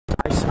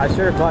I should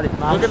have caught it,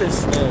 man. Look at his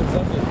snare. It's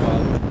up his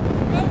body.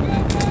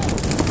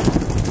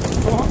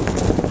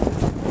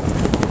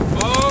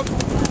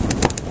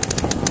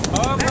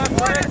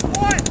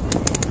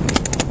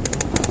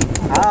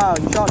 Oh,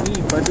 you shot me,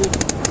 buddy.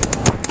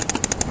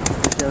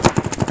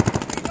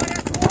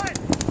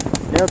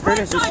 Yo,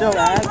 Curtis is so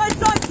bad.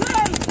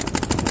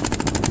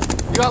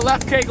 You got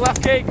left cake,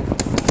 left cake.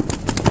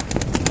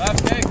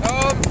 Left cake,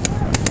 home.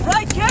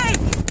 Right cake!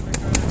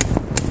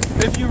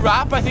 If you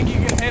wrap, I think you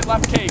can hit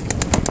left cake.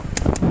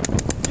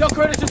 Yo,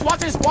 Curtis, just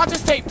watch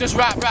his tape. Just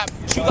wrap.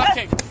 Shoot left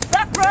cake.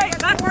 Left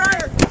right! Left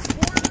right!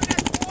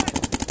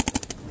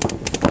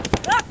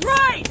 Left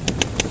right!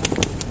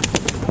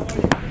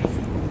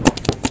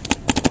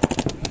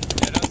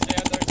 Yeah, don't stay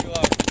out there too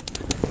long.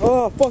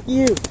 Oh, fuck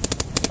you.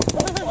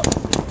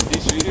 Did he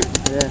shoot you?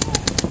 Yeah.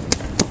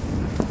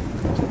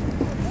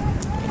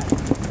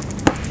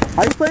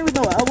 How are you playing with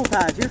no elbow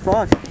pads? You're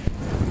fucked.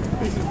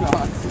 He's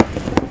not.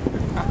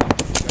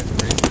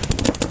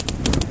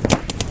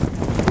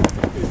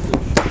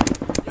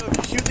 Yo, if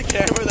you shoot the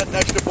camera, that's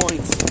extra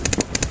points.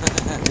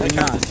 That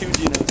counts as 2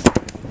 Genos.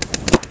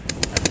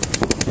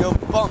 Yo,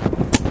 bump.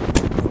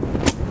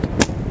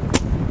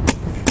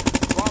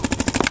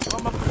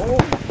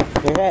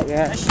 You're right,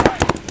 yeah. That's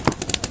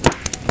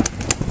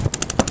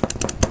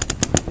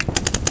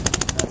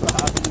what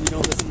happens when you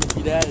don't listen to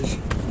Pete Edge.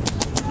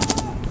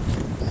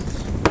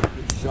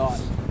 Good shot.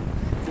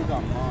 You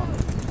got mom.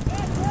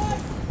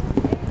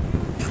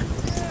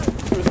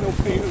 There's no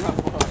pain in that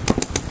ball.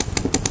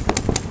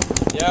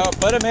 Yo,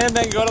 put him in,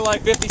 then go to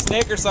like 50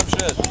 snake or some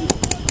shit.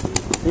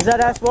 He's at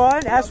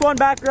S1. S1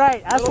 back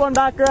right. S1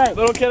 back right.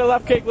 Little kid of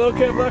left cake, little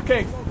kid of left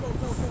cake.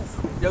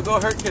 Yo, go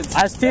hurt kids.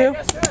 S2.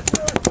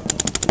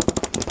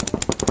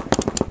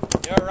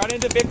 Yo, run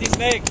into 50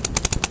 snake.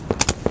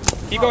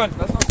 Keep going.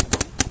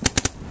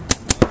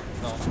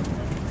 No.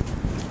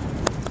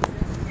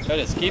 So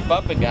just keep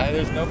upping, guy.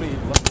 There's nobody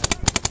looking.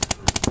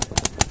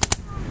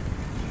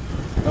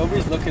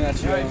 Nobody's looking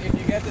at you. Yo, if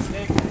you get the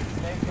snake,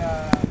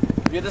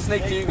 if you get the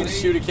snake 2, you can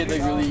shoot a kid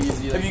like really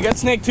easy. Like. If you get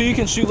snake 2, you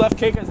can shoot left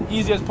cake as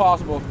easy as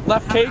possible.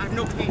 Left cake? I have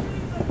no paint.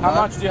 How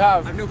much do you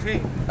have? I have no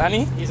paint.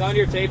 Any? He's on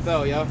your tape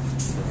though, yo.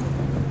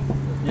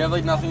 You have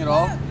like nothing at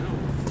all?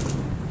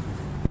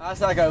 Ask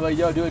that guy, like,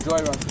 yo, do a joy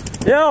run.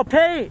 Yo,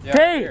 pay. Yeah,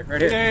 Pay.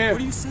 Right here. Yeah.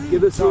 What are you saying?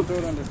 Give it to him. Throw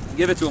it under.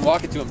 Give it to him.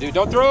 Walk it to him, dude.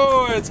 Don't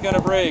throw it. It's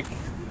gonna break.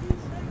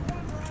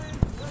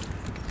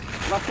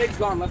 Left cake's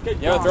gone. Left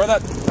cake's Yo, gone. throw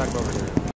that back over here.